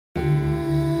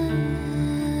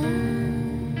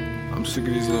sick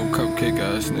of these little cupcake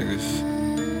ass niggas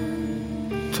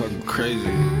talking crazy.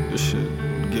 This shit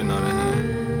getting out of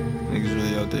hand. Niggas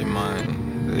really out their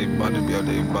mind. They about to be out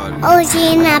their body. Oh,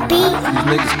 she not beat. These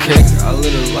niggas cake, I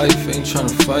live a life, ain't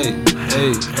tryna fight.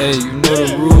 Hey, you know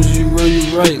the rules, you real,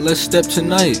 you right. Let's step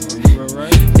tonight.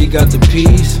 He got the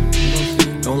peas,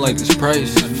 don't like this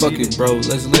price. Fuck it, bro,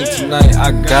 let's link tonight.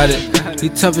 I got it. He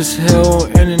tough as hell on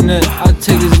internet. I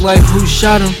take his life, who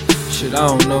shot him? Shit, I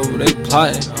don't know, they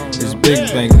plotting. It's big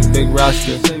bank, big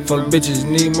Rasta. Fuck bitches,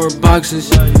 need more boxes.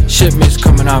 Shipments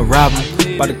coming out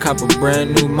robbing. About to cop a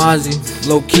brand new Mozzie.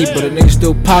 Low key, but a nigga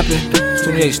still popping.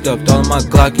 28 stuffed all in my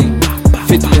Glocky.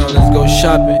 50 on, let's go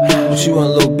shopping. What you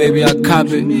want, little baby, I cop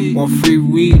it. Want free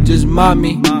weed, just mob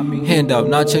me. Hand out,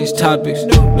 not change topics.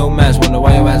 No mask, wonder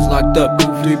why your ass locked up.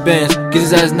 3 bands, get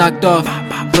his ass knocked off.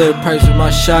 Play the price with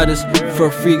my shotters. For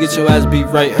free, get your ass beat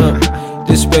right up.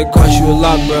 This spec cost you a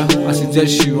lot, bruh. I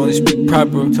suggest you only speak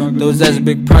proper. Those that's a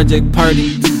big project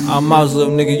party. I'm out,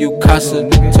 little nigga, you casa.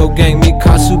 Toe gang, me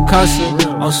kasu casa.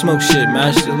 I don't smoke shit,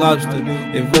 mash the lobster.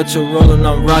 If retro rollin',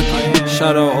 I'm rockin'.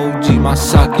 Shout out OG, my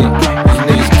socket. These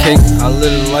niggas cake, I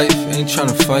live a life, ain't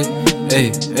tryna fight.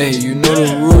 Hey, you know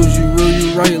the rules, you real,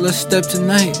 you right. Let's step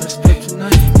tonight.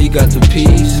 He got the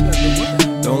peas,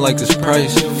 don't like this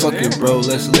price. Fuck it, bro,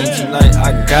 let's link tonight.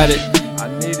 I got it.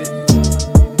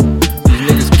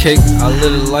 Cake, I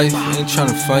live a life, ain't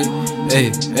tryna fight.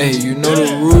 Hey, you know the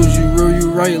rules, you real,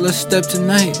 you right. Let's step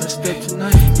tonight.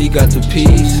 He got the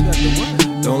peas,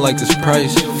 don't like this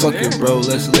price. Fuck it, bro,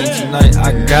 let's link tonight.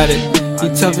 I got it. He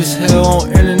tough as hell on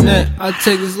internet. I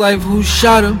take his life, who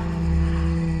shot him?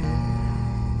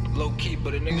 Low key,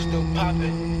 but a nigga still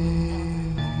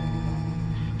poppin'.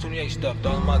 28 stuffed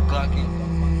all in my Glocky.